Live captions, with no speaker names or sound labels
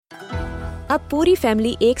अब पूरी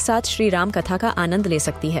फैमिली एक साथ श्री राम कथा का आनंद ले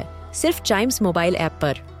सकती है सिर्फ चाइम्स मोबाइल ऐप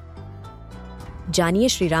पर। जानिए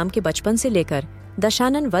श्री राम के बचपन से लेकर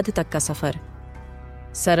दशानन वध तक का सफर।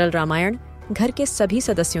 सरल रामायण घर के सभी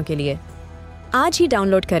सदस्यों के लिए। आज ही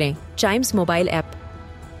डाउनलोड करें चाइम्स मोबाइल ऐप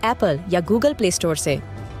एप्पल या गूगल प्ले स्टोर से।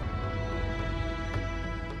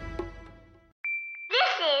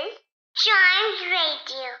 This is Chimes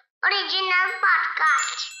Radio original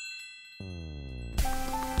podcast.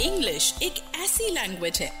 English एक ऐसी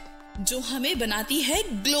लैंग्वेज है जो हमें बनाती है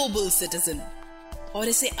ग्लोबल सिटीजन और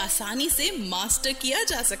इसे आसानी से मास्टर किया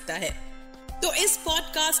जा सकता है। तो इस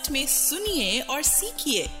पॉडकास्ट में सुनिए और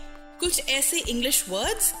सीखिए कुछ ऐसे इंग्लिश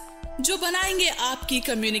वर्ड्स जो बनाएंगे आपकी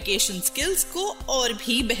कम्युनिकेशन स्किल्स को और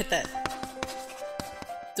भी बेहतर।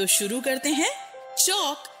 तो शुरू करते हैं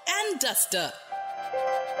chalk and duster.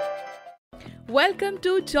 Welcome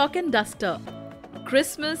to Chalk and Duster.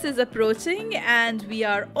 Christmas is approaching and we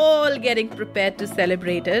are all getting prepared to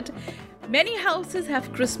celebrate it. Many houses have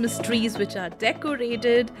Christmas trees which are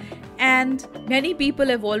decorated and many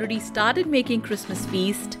people have already started making Christmas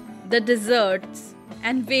feast, the desserts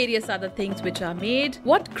and various other things which are made.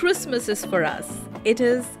 What Christmas is for us? It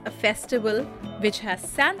is a festival which has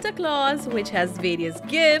Santa Claus, which has various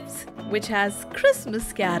gifts, which has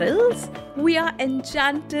Christmas carols. We are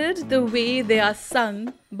enchanted the way they are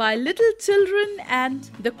sung by little children and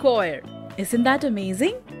the choir. Isn't that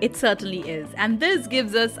amazing? It certainly is. And this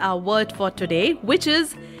gives us our word for today, which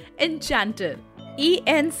is enchanted.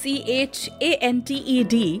 E-N-C-H-A-N-T-E-D.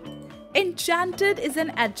 Enchanted is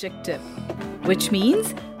an adjective, which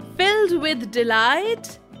means filled with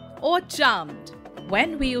delight or charmed.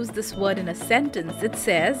 When we use this word in a sentence, it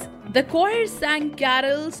says, the choir sang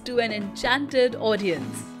carols to an enchanted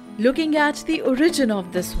audience. Looking at the origin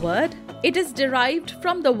of this word, it is derived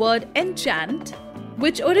from the word enchant,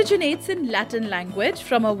 which originates in Latin language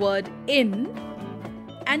from a word in,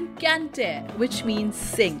 and cantare, which means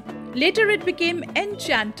sing. Later it became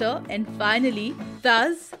enchanter and finally,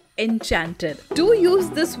 thus, enchanted. Do use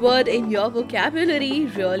this word in your vocabulary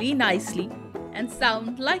really nicely and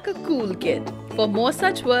sound like a cool kid. For more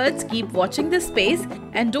such words, keep watching this space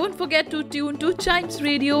and don't forget to tune to Chimes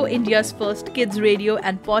Radio, India's first kids radio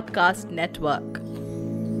and podcast network.